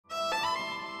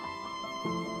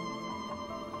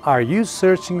Are you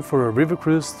searching for a river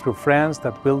cruise through France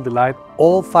that will delight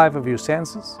all 5 of your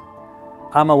senses?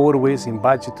 AmaWaterways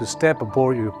invites you to step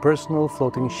aboard your personal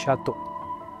floating chateau.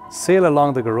 Sail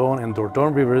along the Garonne and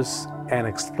Dordogne rivers and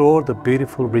explore the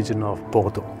beautiful region of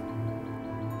Bordeaux.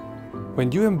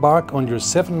 When you embark on your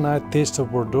 7-night Taste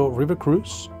of Bordeaux river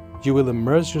cruise, you will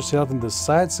immerse yourself in the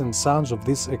sights and sounds of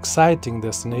this exciting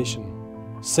destination,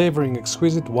 savoring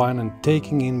exquisite wine and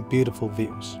taking in beautiful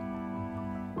views.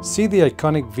 See the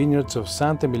iconic vineyards of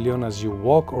Saint-Emilion as you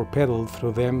walk or pedal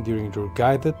through them during your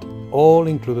guided,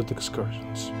 all-included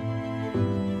excursions.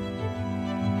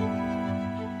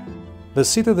 The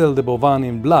Citadel de Beauvais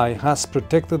in Blaye has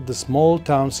protected the small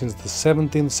town since the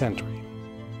 17th century.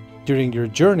 During your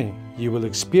journey, you will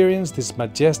experience this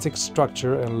majestic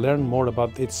structure and learn more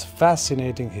about its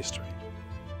fascinating history.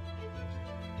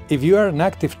 If you are an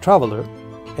active traveler,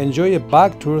 enjoy a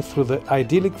bike tour through the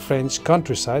idyllic French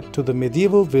countryside to the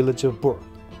medieval village of Bourg,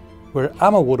 where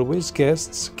AmaWaterways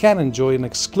guests can enjoy an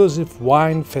exclusive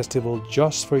wine festival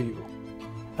just for you.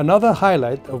 Another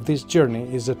highlight of this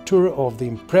journey is a tour of the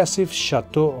impressive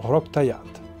Chateau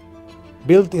Roquetaillade.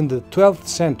 Built in the 12th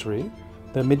century,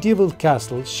 the medieval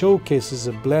castle showcases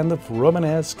a blend of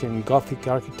Romanesque and Gothic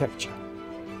architecture.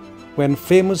 When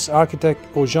famous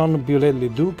architect Eugène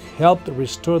Viollet-le-Duc helped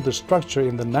restore the structure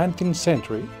in the 19th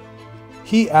century,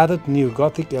 he added new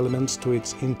Gothic elements to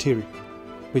its interior,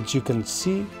 which you can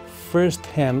see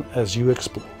firsthand as you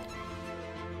explore.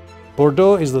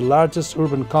 Bordeaux is the largest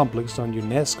urban complex on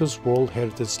UNESCO's World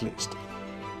Heritage List,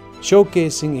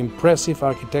 showcasing impressive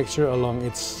architecture along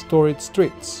its storied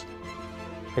streets.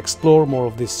 Explore more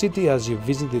of this city as you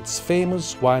visit its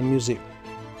famous wine museum,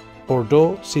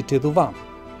 Bordeaux Cité du Vin,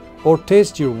 or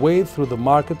taste your way through the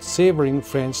market savoring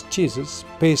French cheeses,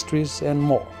 pastries, and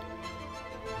more.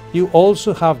 You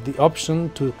also have the option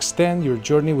to extend your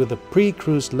journey with a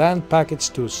pre-cruise land package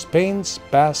to Spain's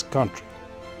Basque Country.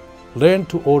 Learn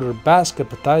to order Basque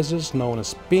appetizers known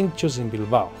as pinchos in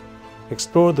Bilbao,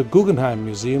 explore the Guggenheim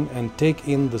Museum, and take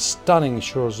in the stunning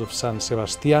shores of San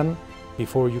Sebastián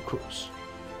before you cruise.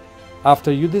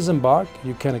 After you disembark,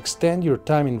 you can extend your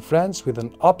time in France with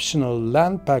an optional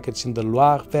land package in the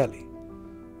Loire Valley,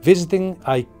 visiting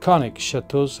iconic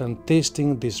chateaux and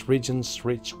tasting this region's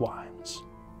rich wines.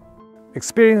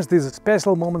 Experience these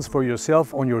special moments for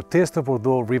yourself on your Taste of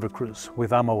Bordeaux river cruise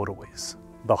with AmaWaterways,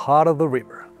 the heart of the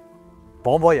river.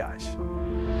 Bon voyage!